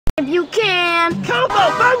you can! Combo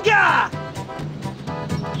Bunga!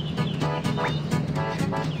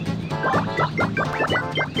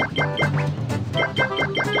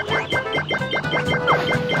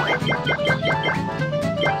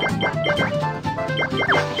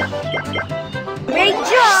 Great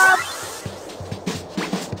job!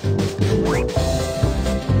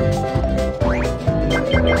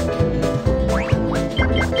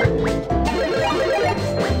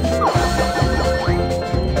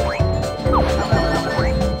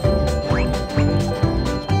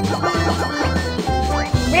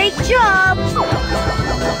 Great job!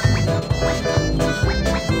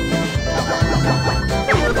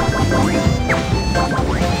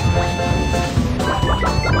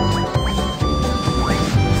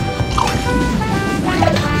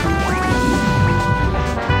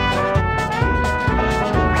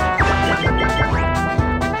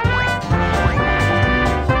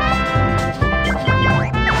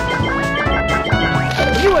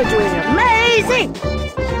 You are doing amazing!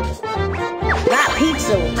 That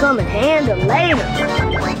pizza will come in handy later.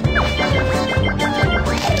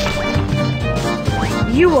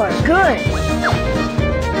 You are good.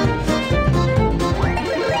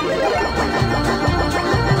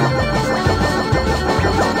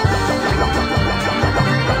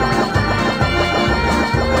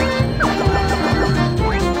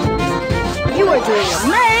 You are doing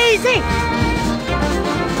amazing.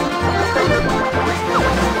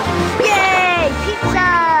 Yay, pizza!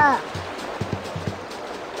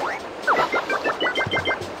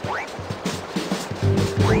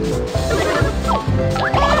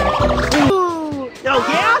 Oh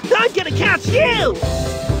yeah? I'm gonna catch you!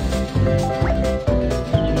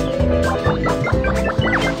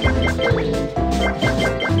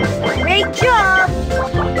 Great job!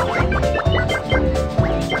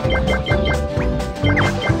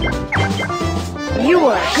 You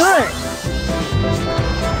are good.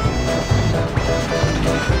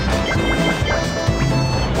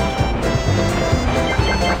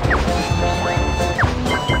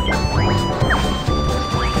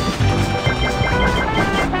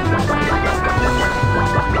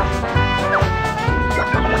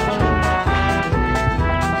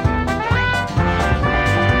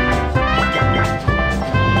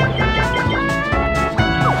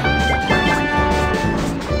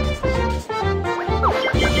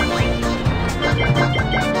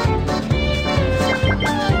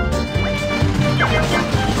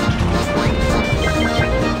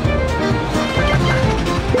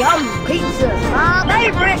 Yum pizza, my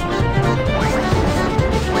favorite.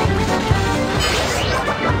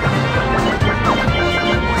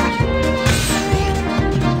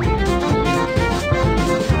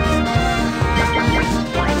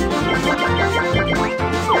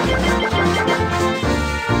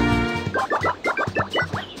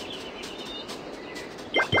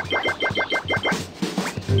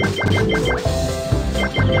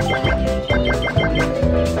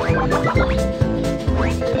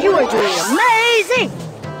 You are doing amazing!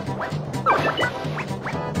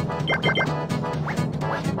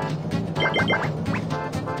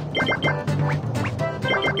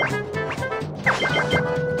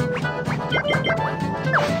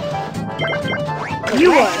 You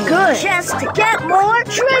are good! Chance to get more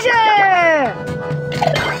treasure!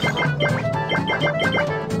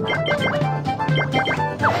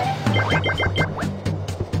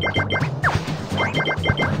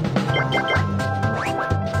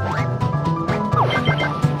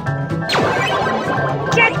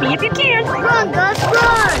 Catch me if you can! Run, Gus,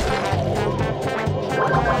 run!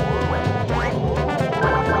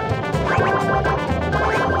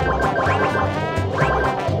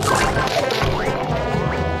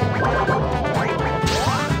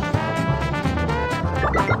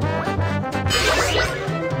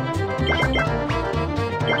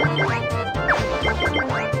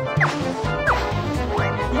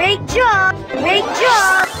 Great job! Great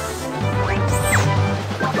job!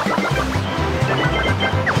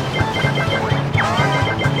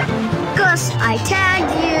 Gus, I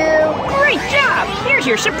tagged you! Great job! Here's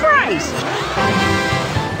your surprise!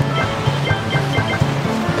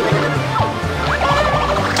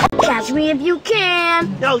 Catch me if you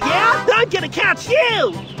can! Oh yeah? I'm gonna catch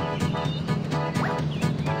you!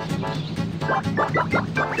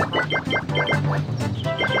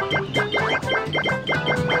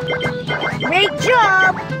 Great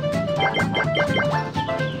job!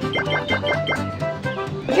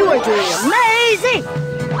 You are doing amazing!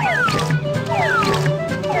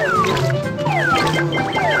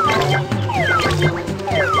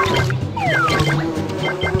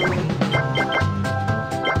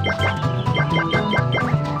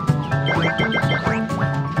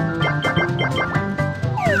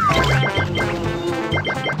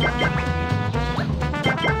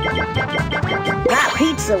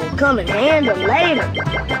 pizza will come in handy later.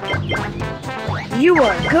 You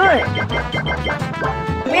are good.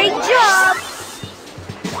 Great job!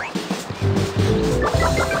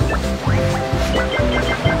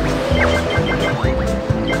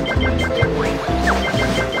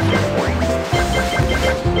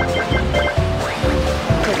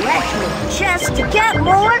 Collect more chests to get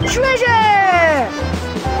more treasure!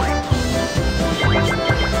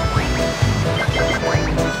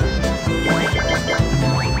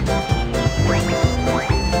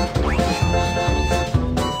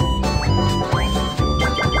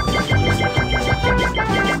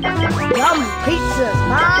 Yum pizza's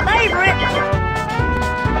my favorite!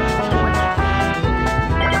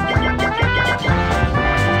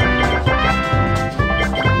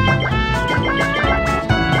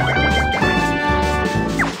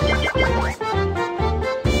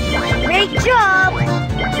 Great job!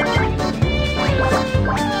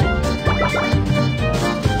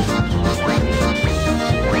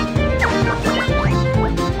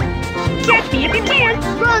 Catch me if you can!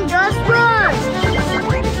 Run, Gus, run!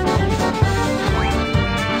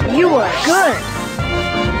 You are good!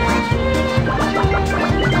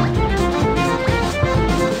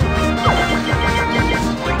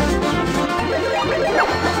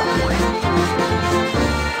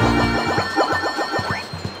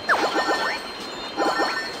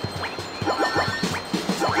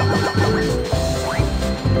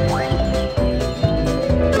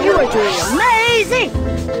 You are doing amazing!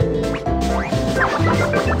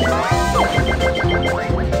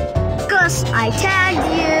 Gus, I tagged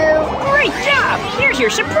you! Great job! Here's your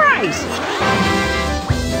surprise!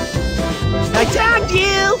 I tagged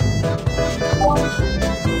you!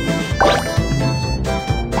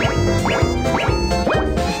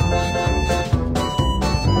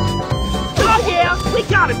 Oh yeah, we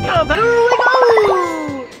got a combo! Here we go!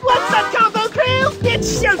 What's up, combo crew?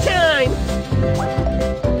 It's showtime!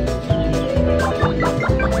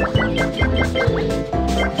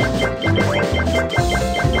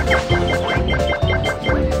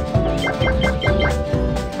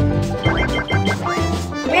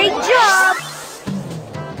 Great job!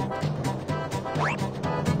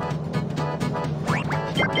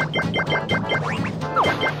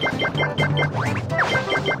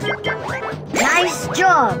 Nice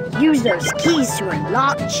job! Use those keys to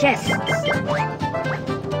unlock chests.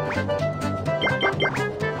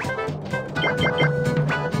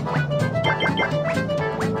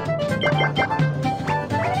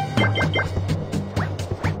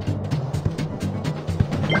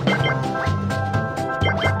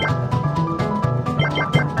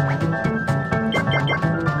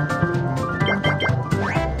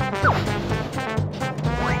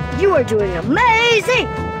 You are doing amazing!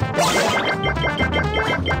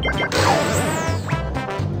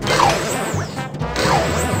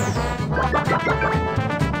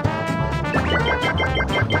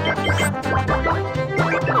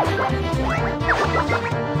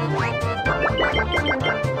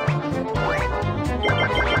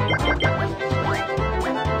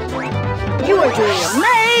 You are doing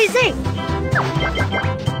amazing!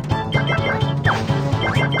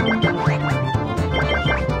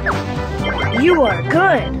 You are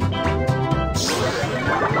good!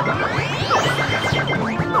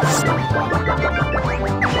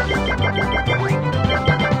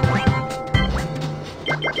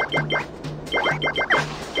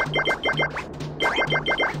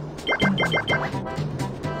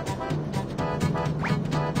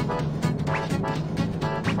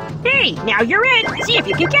 Hey, now you're in! See if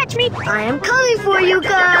you can catch me! I am coming for you,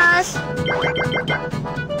 Gus!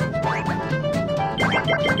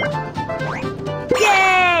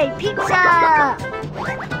 Yay! Pizza!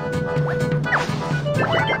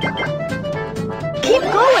 Keep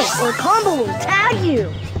going, or Combo will tag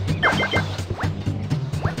you!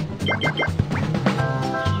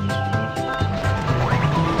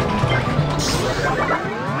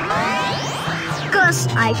 Gus,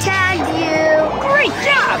 I tagged you! Great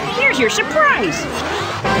job! Here's your surprise!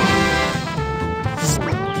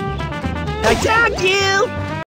 I tagged you!